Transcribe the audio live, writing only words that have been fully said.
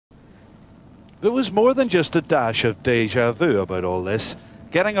There was more than just a dash of déjà vu about all this.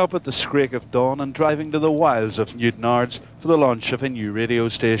 Getting up at the screak of dawn and driving to the wilds of Newtonards for the launch of a new radio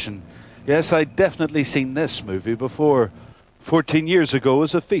station. Yes, I'd definitely seen this movie before. 14 years ago,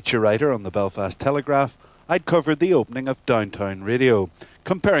 as a feature writer on the Belfast Telegraph, I'd covered the opening of Downtown Radio,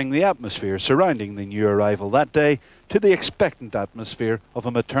 comparing the atmosphere surrounding the new arrival that day to the expectant atmosphere of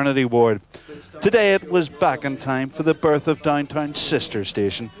a maternity ward. Today it was back in time for the birth of Downtown's sister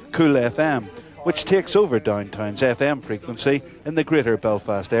station, Cool FM, which takes over Downtown's FM frequency in the greater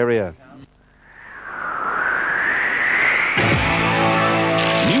Belfast area.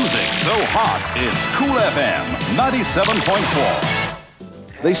 Music so hot, it's Cool FM 97.4.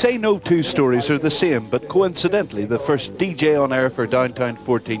 They say no two stories are the same, but coincidentally the first DJ on air for Downtown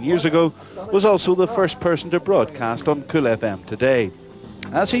 14 years ago was also the first person to broadcast on Cool FM today.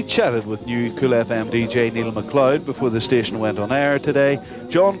 As he chatted with new Cool FM DJ Neil MacLeod before the station went on air today,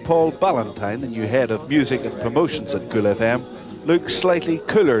 John Paul Ballantyne, the new head of music and promotions at Cool FM, looks slightly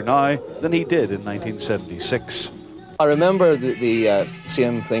cooler now than he did in 1976. I remember the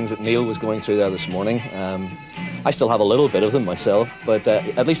same things that Neil was going through there this morning. I still have a little bit of them myself, but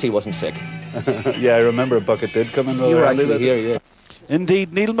at least he wasn't sick. Yeah, I remember a bucket did come in. You were actually here, yeah.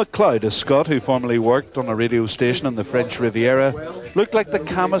 Indeed, Neil MacLeod, a Scot who formerly worked on a radio station on the French Riviera, looked like the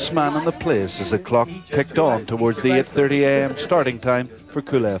calmest man in the place as the clock ticked on towards the 8:30 a.m. starting time for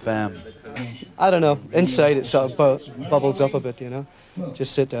Cool FM. I don't know. Inside it sort of bubbles up a bit, you know.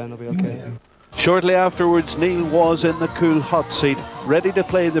 Just sit down, it'll be okay. Shortly afterwards, Neil was in the cool hot seat, ready to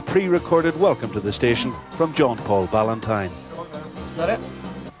play the pre-recorded welcome to the station from John Paul Ballantyne. Is that it?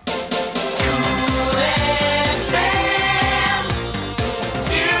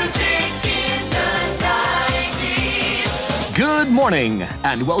 Good morning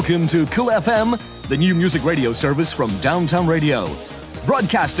and welcome to Cool FM, the new music radio service from Downtown Radio.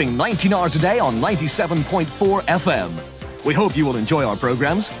 Broadcasting 19 hours a day on 97.4 FM. We hope you will enjoy our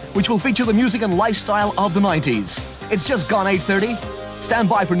programs, which will feature the music and lifestyle of the 90s. It's just gone 8:30. Stand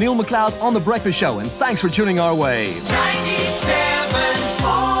by for Neil MacLeod on The Breakfast Show, and thanks for tuning our way.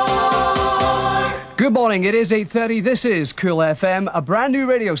 97.4. Good morning, it is 8:30. This is Cool FM, a brand new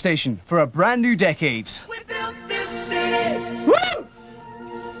radio station for a brand new decade. We built this city. Woo!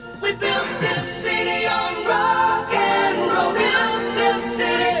 We built this city on rock and roll. We built this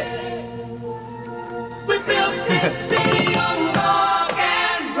city. We built this city.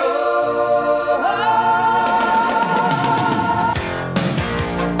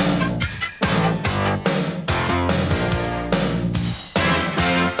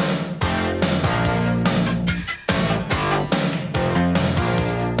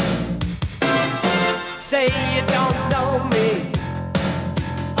 Say you don't know me,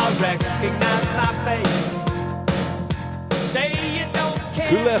 I recognize my face. Say you don't care.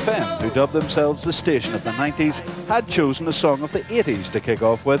 Cool FM, who dubbed themselves the station of the 90s, had chosen a song of the 80s to kick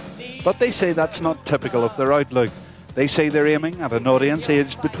off with, but they say that's not typical of their outlook. They say they're aiming at an audience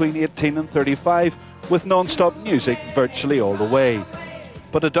aged between 18 and 35 with non-stop music virtually all the way.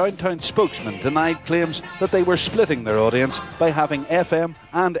 But a Downtown spokesman denied claims that they were splitting their audience by having FM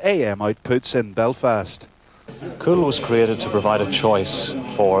and AM outputs in Belfast. Cool was created to provide a choice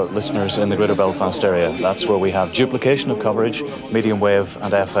for listeners in the greater Belfast area. That's where we have duplication of coverage, medium wave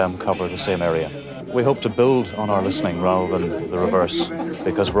and FM cover the same area. We hope to build on our listening rather than the reverse,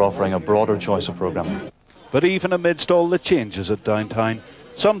 because we're offering a broader choice of programming. But even amidst all the changes at Downtown,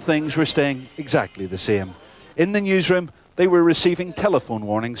 some things were staying exactly the same. In the newsroom, they were receiving telephone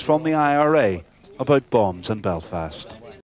warnings from the IRA about bombs in Belfast.